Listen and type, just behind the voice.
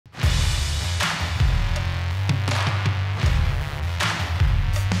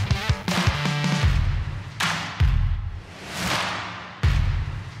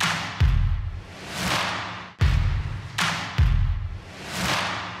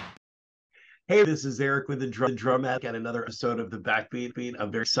Hey, this is Eric with the Drum Hat at another episode of the Backbeat.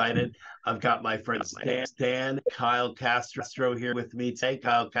 I'm very excited. I've got my friends Dan, Kyle Castro here with me today.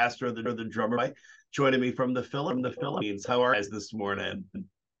 Kyle Castro, the drummer, joining me from the Philippines. How are you guys this morning?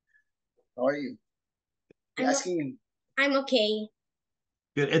 How are you? You're I'm asking me. I'm okay.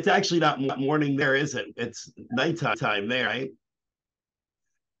 Good. It's actually not morning there, is it? It's nighttime there, right?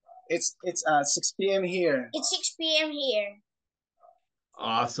 It's 6 p.m. here. It's 6 p.m. here.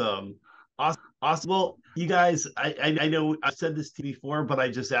 Awesome. Awesome. Well, you guys, I know I've said this to you before, but I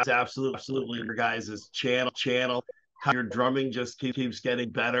just absolutely your guys' channel, how your drumming just keeps getting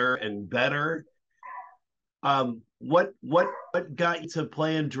better and better. What got you to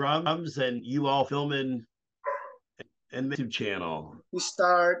playing drums and you all filming and YouTube channel? We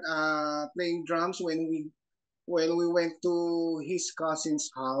start playing drums when we went to his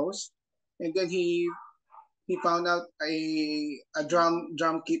cousin's house, and then he found out a drum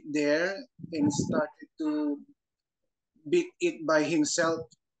kit there and started to beat it by himself.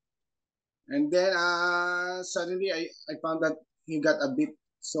 And then suddenly I found that he got a beat,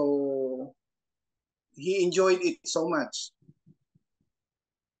 so he enjoyed it so much.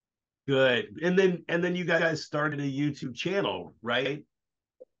 Good. And then you guys started a YouTube channel, right?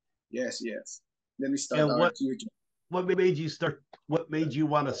 Yes, yes. Then we start And our YouTube. what made you start? What made you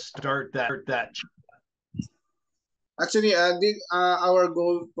want to start that? Actually, our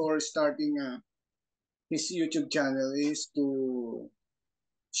goal for starting his YouTube channel is to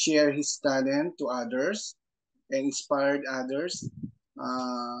share his talent to others and inspire others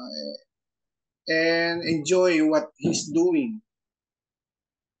uh, and enjoy what he's doing.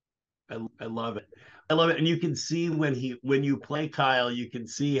 I love it. I love it. And you can see when you play Kyle, you can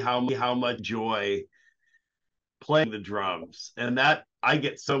see how much joy playing the drums. And that I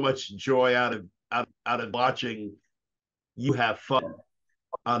get so much joy out of watching you have fun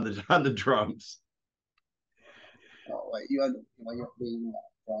on the drums. Why you're playing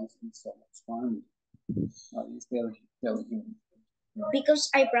drums is so much fun. You tell him. Because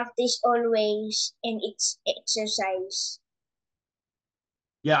I practice always and it's exercise.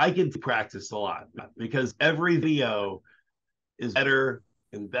 Yeah, I can practice a lot because every video is better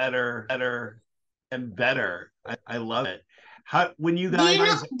and better and better. I love it. How when you Do you know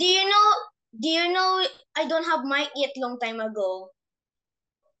guys do you know do you know I don't have mic yet long time ago.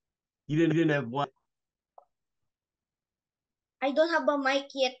 you didn't have one. I don't have a mic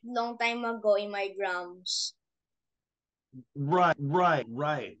yet long time ago in my drums. Right.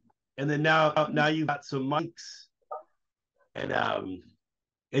 And then now you got some mics and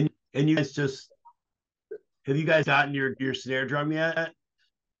and you guys just have you guys gotten your snare drum yet?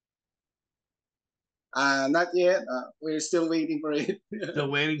 Not yet. We're still waiting for it. Still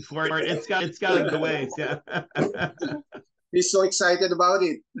waiting for it. It's got a good ways. Yeah. He's so excited about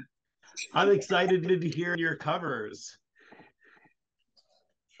it. I'm excited to hear your covers.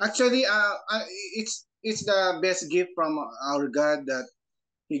 Actually, it's the best gift from our God that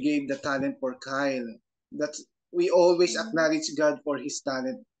He gave the talent for Kyle. That we always acknowledge God for His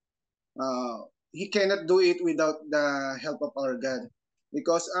talent. He cannot do it without the help of our God,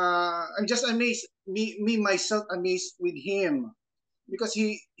 because I'm just amazed. Me myself amazed with him because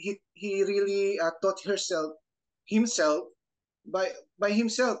he really taught himself by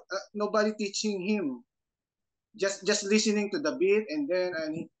himself. Nobody teaching him. Just listening to the beat, and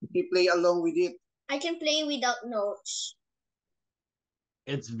then he play along with it. I can play without notes.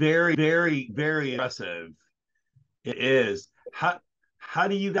 It's very impressive. It is. How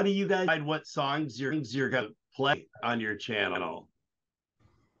do you guys decide what songs you're gonna play on your channel?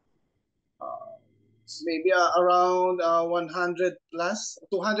 It's maybe around 100 plus,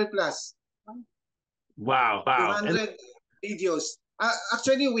 200 plus, Wow. And 200 videos.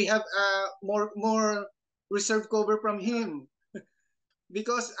 Actually, we have more reserve cover from him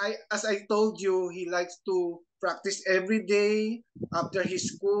because as I told you, he likes to practice every day after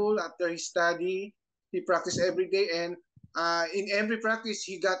his school, after his study. He practice every day, and in every practice,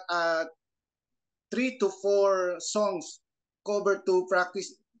 he got 3 to 4 songs covered to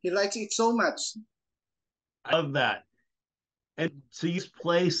practice. He likes it so much. I love that. And so you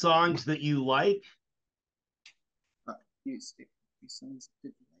play songs that you like? Yes,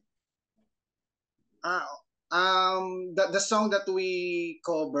 uh, the song that we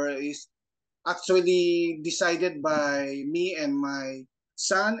cover is actually decided by me and my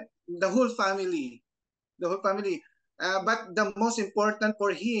son, the whole family, the whole family. But the most important for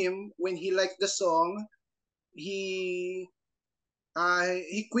him when he liked the song, he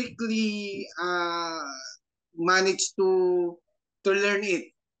he quickly managed to learn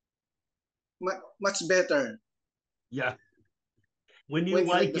it much better. Yeah. when you when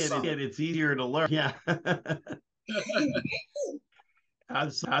you like like the it, song. it's easier to learn. Yeah.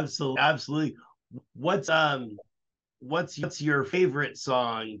 Absolutely, absolutely. What's your favorite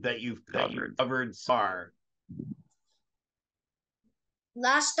song that you've covered so far?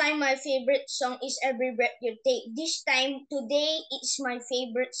 Last time my favorite song is Every Breath You Take. This time today it's my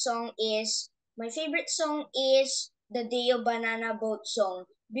favorite song is the Day of Banana Boat song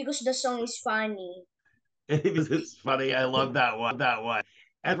because the song is funny. It's funny. I love that one. That one.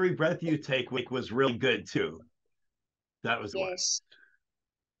 Every breath you take week was really good too. That was one. Yes.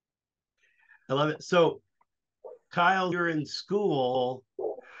 I love it. So Kyle, you're in school.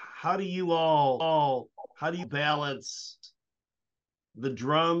 How do you how do you balance the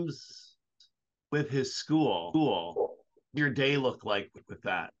drums with his school? Your day look like with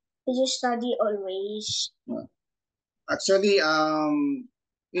that? Did you study always? Actually,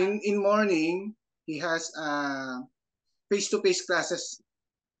 in morning he has face-to-face classes,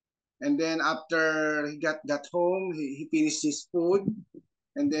 and then after he got home, he finished his food,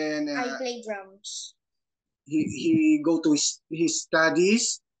 and then I play drums. he go to his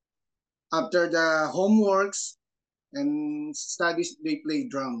studies. After the homeworks and studies, they play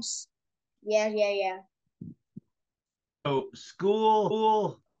drums. Yeah. So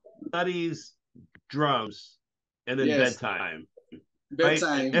school, studies, drums, and then Yes, bedtime, right?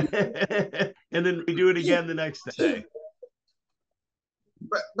 bedtime. And then we do it again the next day.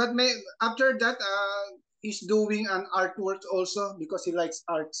 But after that, he's doing an artwork also because he likes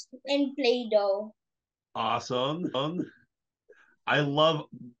arts. And Play-Doh. Awesome. I love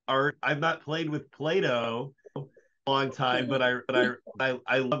art. I've not played with Play-Doh a long time, but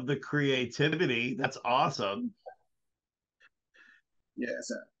I love the creativity. That's awesome.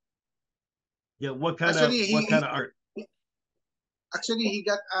 Yes. Yeah. Actually, What kind of art? he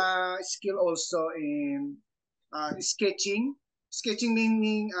got a skill also in sketching. Sketching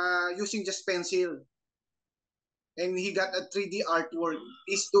meaning using just pencil, and he got a 3D artwork.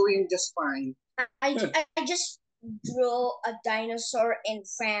 He's doing just fine. I just draw a dinosaur and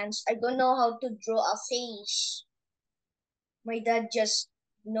fans. I don't know how to draw a face. My dad just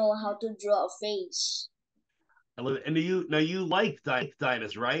know how to draw a face. I love it. And you like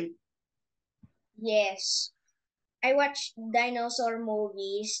dinosaurs, right? Yes. I watch dinosaur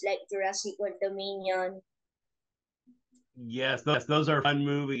movies like Jurassic World Dominion. Yes, those are fun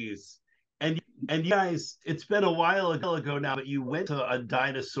movies. And you guys, it's been a while ago now, but you went to a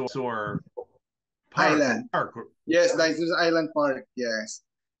dinosaur Island. park. Yes, Dinosaur Island Park. Yes.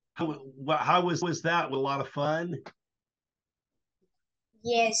 How was that? A lot of fun.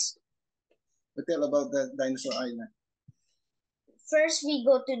 Yes. We tell about the Dinosaur Island. First we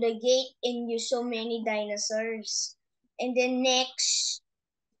go to the gate and you saw many dinosaurs. And then next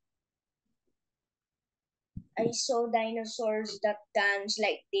I saw dinosaurs that dance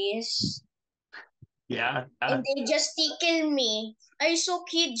like this. Yeah. And they just tickle me. I saw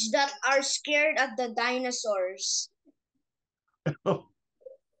kids that are scared at the dinosaurs. But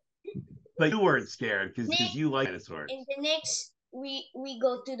you weren't scared because you like dinosaurs. And the next we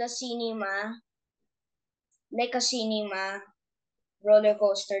go to the cinema, like a cinema, roller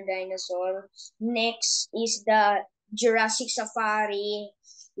coaster dinosaur. Next is the Jurassic Safari,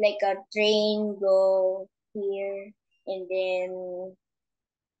 like a train go here, and then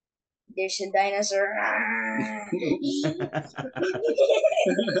there's a dinosaur.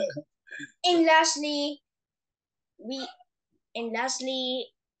 and lastly, we and lastly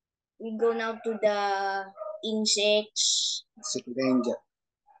we go now to the insects. Ranger.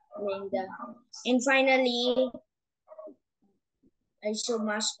 And finally, I saw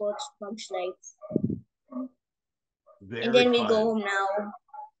mascots from life. Very And then we fun. go home now.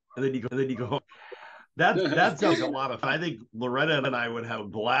 And then you go home. That sounds like a lot of fun. I think Loretta and I would have a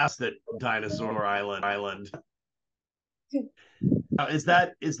blast at Dinosaur Island. Is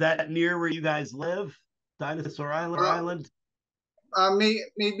that near where you guys live? Dinosaur Island?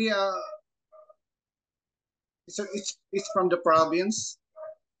 Maybe it's from the province.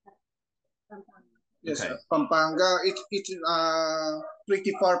 Yes, Okay. Pampanga. It's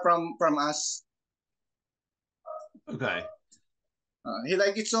pretty far from us. Okay. He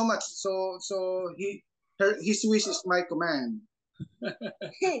liked it so much, so his wish is my command.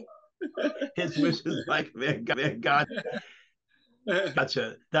 His wish is like man, gotcha.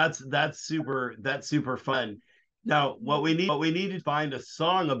 That's super fun. Now, what we need to find a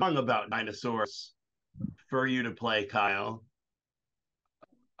song about dinosaurs for you to play, Kyle.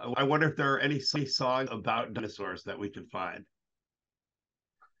 I wonder if there are any songs about dinosaurs that we can find.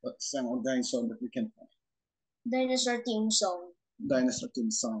 What song of dinosaur that we can find? Dinosaur theme song. Dinosaur theme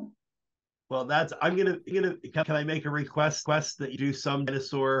song. Well, that's I'm gonna can I make a request that you do some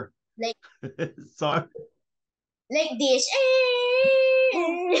dinosaur Like song? like this.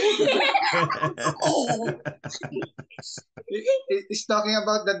 It's talking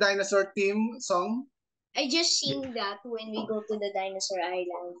about the dinosaur theme song. I just sing that when we go to the dinosaur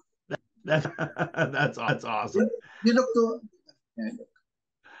island. That's awesome. You look to.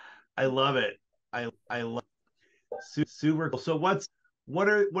 I love it. I love super cool. So what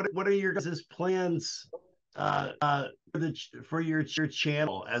are your guys' plans for your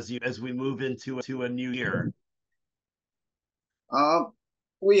channel as we move into a new year? Uh,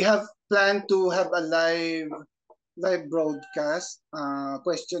 we have planned to have a live broadcast,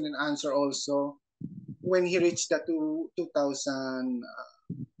 question and answer also when he reached the 2000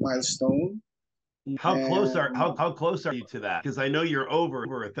 milestone. How And close are you to that? Because I know you're over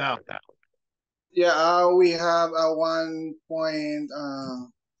 1,000. yeah, we have a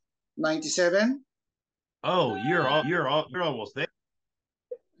 1.97. Oh, you're almost there.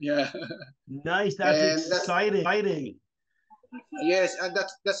 Yeah, Nice. That's and that's exciting. yes, and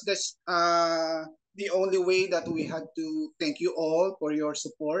that's the only way that we had to thank you all for your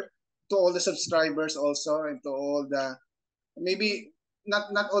support, to all the subscribers also, and to all the, maybe not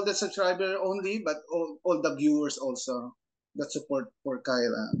all the subscriber only, but all the viewers also that support for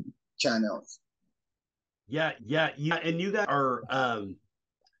Kyle channels. Yeah. And you guys are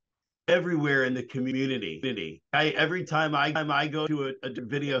everywhere in the community. Every time I go to a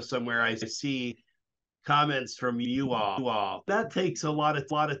video somewhere, I see comments from you all. That takes a lot of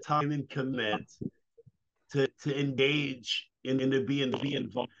time and commitment to engage and to be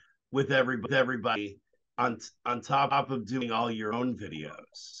involved with everybody on top of doing all your own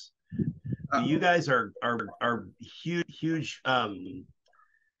videos. Uh, You guys are huge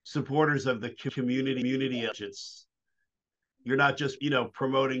supporters of the community. It's you're not just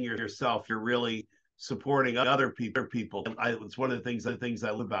promoting yourself. You're really supporting other people. It's one of the things I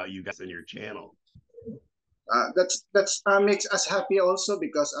love about you guys and your channel. that's makes us happy also,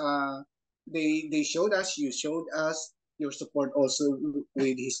 because they showed us, you showed us your support also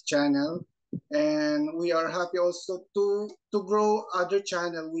with his channel, and we are happy also to grow other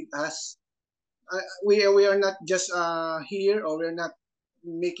channel with us. We are not just here, or we're not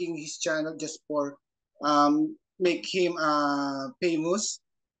making his channel just for make him famous,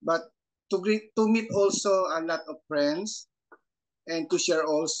 but to meet also a lot of friends, and to share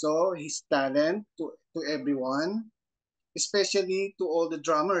also his talent to everyone, especially to all the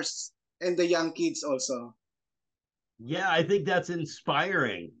drummers and the young kids also. Yeah, I think that's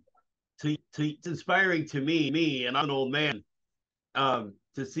inspiring. It's inspiring to me, and I'm an old man.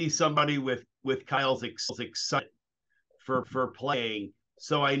 To see somebody with Kyle's excitement for playing.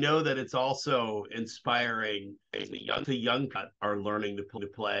 So I know that it's also inspiring the young cut are learning to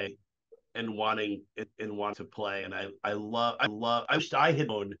play and want to play. And I wish I had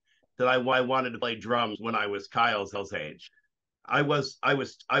known that I wanted to play drums when I was Kyle's age. I was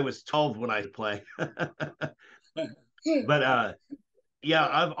 12 when I played. But yeah,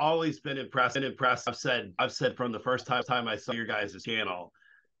 I've always been impressed. I've said from the first time I saw your guys' channel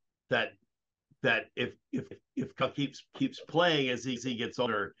that if Kyle keeps playing as he gets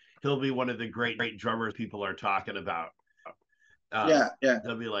older, he'll be one of the great drummers people are talking about. Yeah.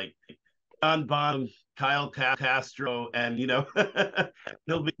 They'll be like John Bonham, Kyle Castro, and he'll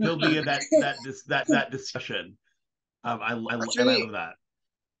be in that discussion. I Actually, love that.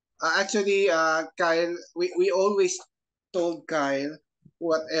 Kyle, we always told Kyle,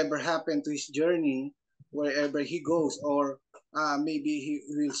 whatever happened to his journey, wherever he goes, or maybe he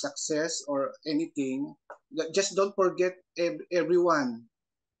will success or anything, just don't forget everyone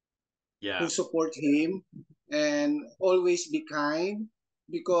who Yeah, support him, and always be kind,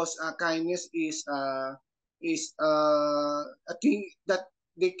 because kindness is a thing that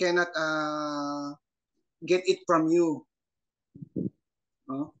they cannot get it from you.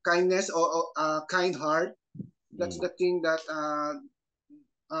 Kindness, or kind heart, that's mm, the thing that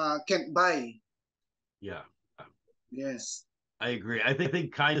can't buy. yeah. Yes. I agree. I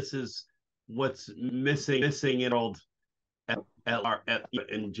think kindness is what's missing in old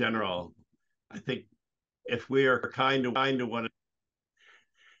in general. I think if we are kind to one,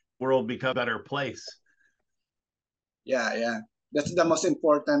 world become a better place. Yeah. That's the most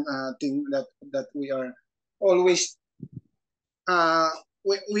important thing that we are always uh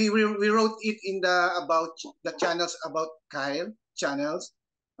we wrote it in the about the channels, about Kyle channels,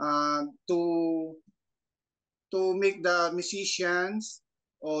 to make the musicians,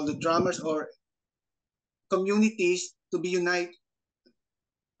 or the drummers, or communities to be united.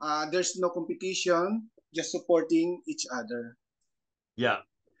 There's no competition, just supporting each other. Yeah,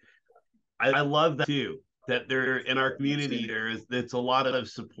 I love that too. That there in our community it's a lot of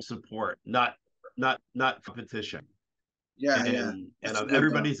support, not competition. Yeah, yeah. And That's good.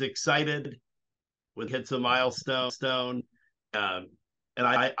 everybody's excited when it hits a milestone. Um, and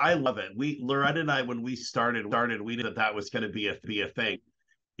I love it. Loretta and I, when we started, we knew that was going to be a thing.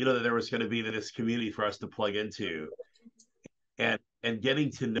 You know, that there was going to be this community for us to plug into, and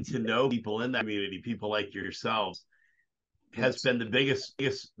getting to know people in that community, people like yourselves, has been the biggest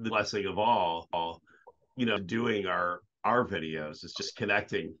blessing of all. You know, doing our videos, it's just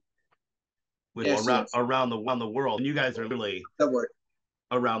connecting with around the world, and you guys are literally The word.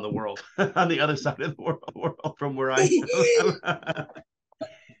 around the world on the other side of the world from where I am.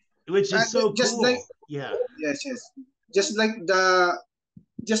 Which is so just cool. like Yeah. yes, yes. Just like the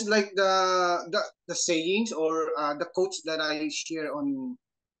the sayings or the quotes that I share on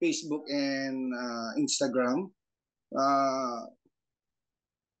Facebook and Instagram. Uh,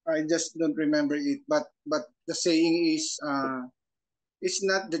 I just don't remember it, but the saying is, it's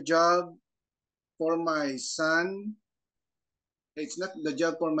not the job for my son. It's not the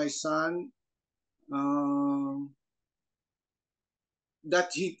job for my son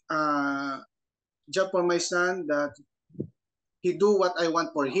that he job for my son that he do what I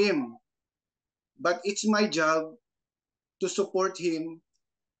want for him, but it's my job to support him.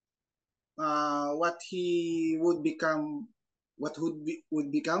 What he would become, what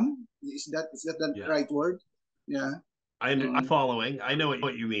would become, is that the Yeah. right word? Yeah. I'm following. I know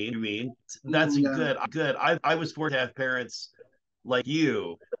what you mean. That's Yeah. good. I was fortunate to have parents like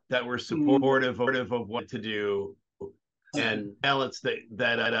you that were Mm, supportive of what to do, and talents that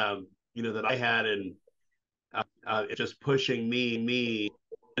you know, that I had, and just pushing me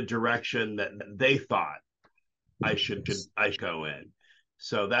the direction that they thought I should go in.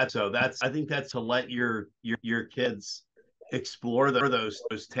 So that's I think that's to let your kids explore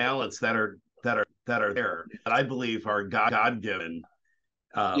those talents that are there, that I believe are God given.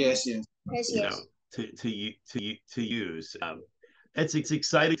 yes, yes. Yes, You know, yes. to use. It's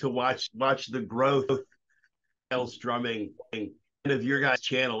exciting to watch the growth of Kyle's drumming of your guys'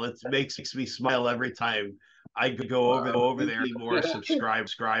 channel. It makes me smile every time I go Wow, over thank there. you. More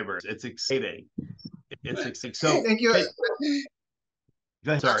subscribers. It's exciting. It's exciting. So, Thank you. hey,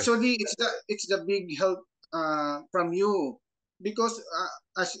 sorry. Actually, it's the big help from you because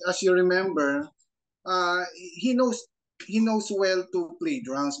as you remember, uh, he knows he knows well to play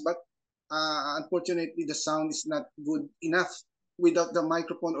drums, but unfortunately the sound is not good enough without the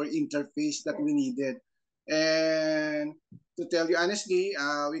microphone or interface that we needed. And to tell you honestly,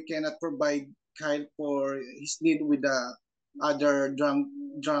 we cannot provide Kyle for his need with the other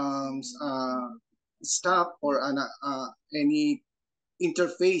drums stuff or any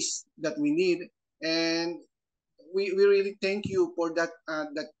interface that we need. And we really thank you for that,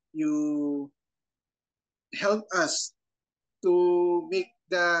 that you help us to make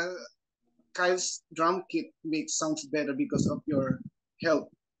the Kyle's drum kit make sounds better because of your help.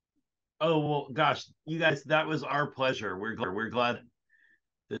 Oh well, gosh, you guys, that was our pleasure. We're glad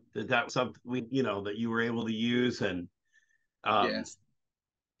that was something that you were able to use, and um, Yes.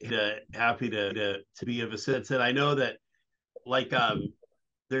 happy to be of assistance. And I know that, like,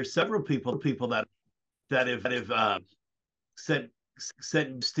 there's several people that have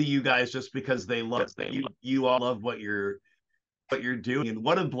sent to you guys just because they love you all love what you're doing, and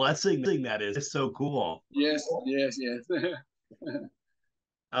what a blessing that is. It's so cool. Yes, yes, yes.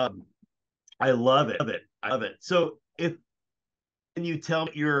 Um, I love it. I love it. So, if can you tell me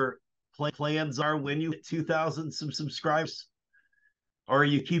what your plans are when you get 2,000 subscribers, or are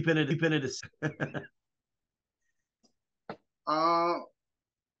you keeping it a uh,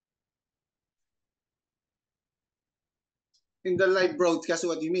 in the live broadcast,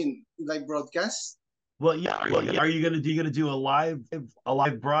 what do you mean? Live broadcast? Well, yeah. Are you gonna do a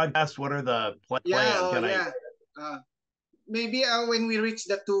live broadcast? What are the Yeah, plans? oh Can I? yeah. Maybe when we reach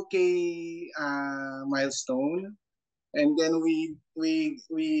the 2K milestone, and then we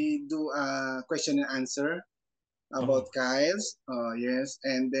do a question and answer about Oh, Kyle's. Yes,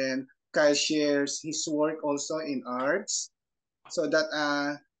 and then Kyle shares his work also in arts, so that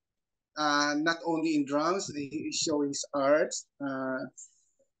not only in drums, he shows his arts,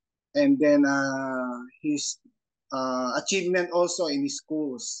 and then his achievement also in his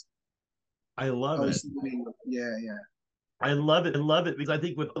schools. I love How it. he's doing? Yeah, yeah. I love it. I love it because I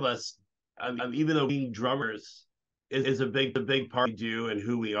think with all of us, even though being drummers is a big part we do and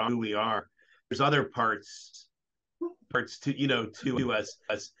who we are. There's other parts to to us.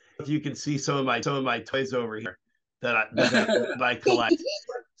 If you can see some of my toys over here that I collect.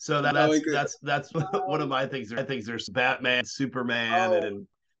 So Oh, good. that's one of Wow. my things. I think there's Batman, Superman, Oh, and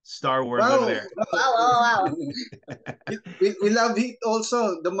Star Wars Wow. over there. Wow. We love it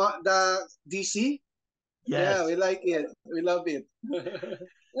also. The DC. Yes. Yeah, we like it. We love it.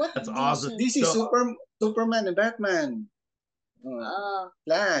 What That's DC? awesome. DC, So- Superman and Batman.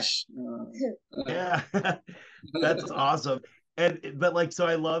 Flash. Yeah. That's awesome. But like, so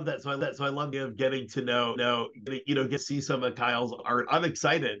I love that. So I love getting to know, get to see some of Kyle's art. I'm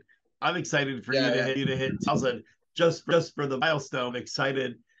excited for you to hit 1,000 just for the milestone.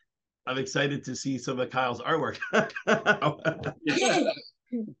 I'm excited to see some of Kyle's artwork.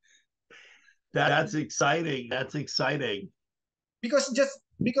 That's exciting. That's exciting. because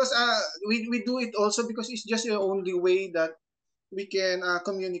we do it also because it's just the only way that we can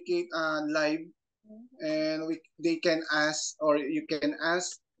communicate live, and they can ask, or you can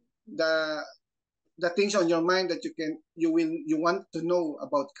ask the things on your mind that you want to know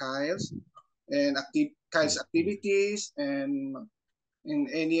about Kyle's activities, and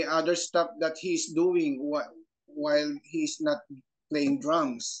any other stuff that he's doing while he's not playing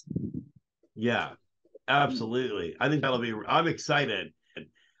drums. Yeah, absolutely. I think I'm excited.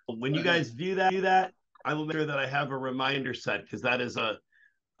 When you guys view that, I will make sure that I have a reminder set, because that is a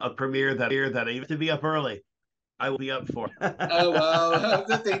premiere that I have to be up early. I will be up for. Oh wow!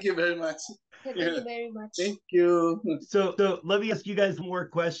 Thank you very much. Thank you very much. Thank you. So let me ask you guys one more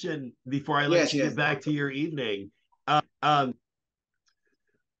question before I let you get back to your evening.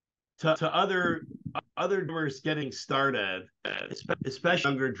 To other drummers getting started,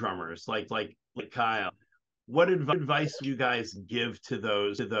 especially younger drummers like Kyle, what advice do you guys give to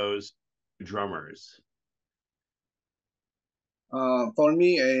those drummers? For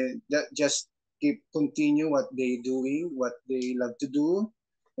me, just continue what they doing, what they love to do,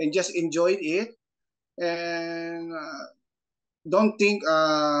 and just enjoy it, and don't think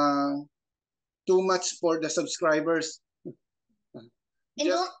too much for the subscribers. And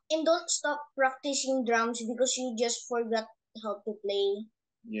don't stop practicing drums because you just forgot how to play.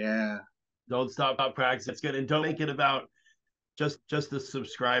 Yeah. Don't stop practicing. It's good, and don't make it about just the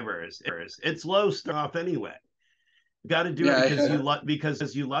subscribers. It's low start off anyway. You got to do it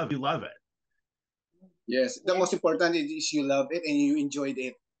because you love it. Yes, the most important is you love it and you enjoyed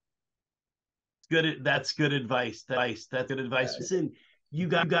it. Good. That's good advice. That's good advice. Listen, you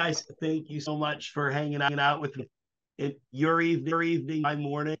guys, thank you so much for hanging out with me. Your evening, my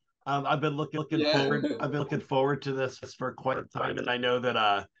morning. I've been looking forward. I've been looking forward to this for quite a time, and I know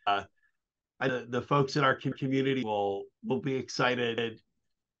that the folks in our community will be excited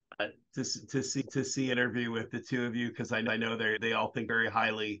to see interview with the two of you, because I know they all think very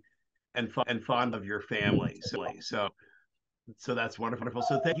highly and fond of your family. So that's wonderful.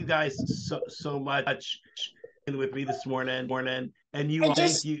 So thank you guys so much with me this morning. And you all,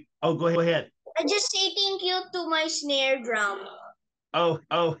 thank you. Oh, go ahead. I just say thank you to my snare drum. Oh,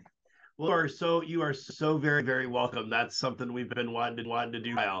 well, you are so very, very welcome. That's something we've been wanting to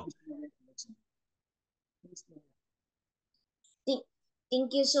do.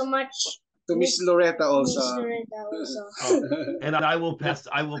 Thank you so much. To Miss Loretta also. And I will pass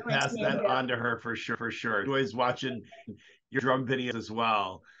that on to her for sure. Enjoys watching your drum videos as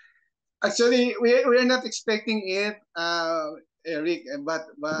well. Actually, we're not expecting it, Eric, but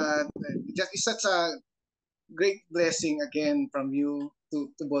just it's such a great blessing again from you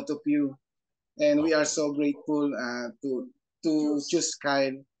to both of you, and we are so grateful to choose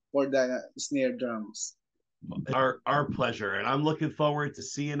Kyle for the snare drums. Our pleasure, and I'm looking forward to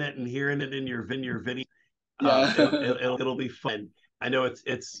seeing it and hearing it in your video. Yeah. It'll be fun. I know it's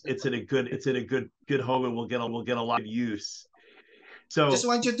in a good home, and we'll get a lot of use. So just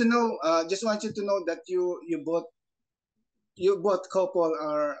want you to know that you both couple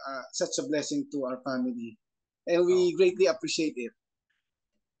are such a blessing to our family, and we greatly appreciate it.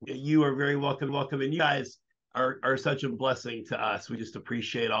 You are very welcome, and you guys are such a blessing to us. We just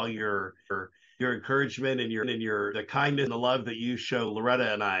appreciate all your encouragement and the kindness and the love that you show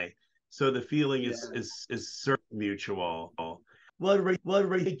Loretta and I. So the feeling is certainly mutual. Well,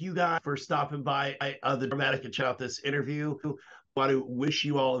 everybody, thank you guys for stopping by the Dramatic and check out this interview. I want to wish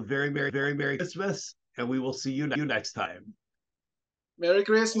you all a very, very, very Merry Christmas, and we will see you next time. Merry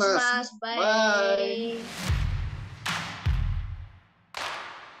Christmas. Bye.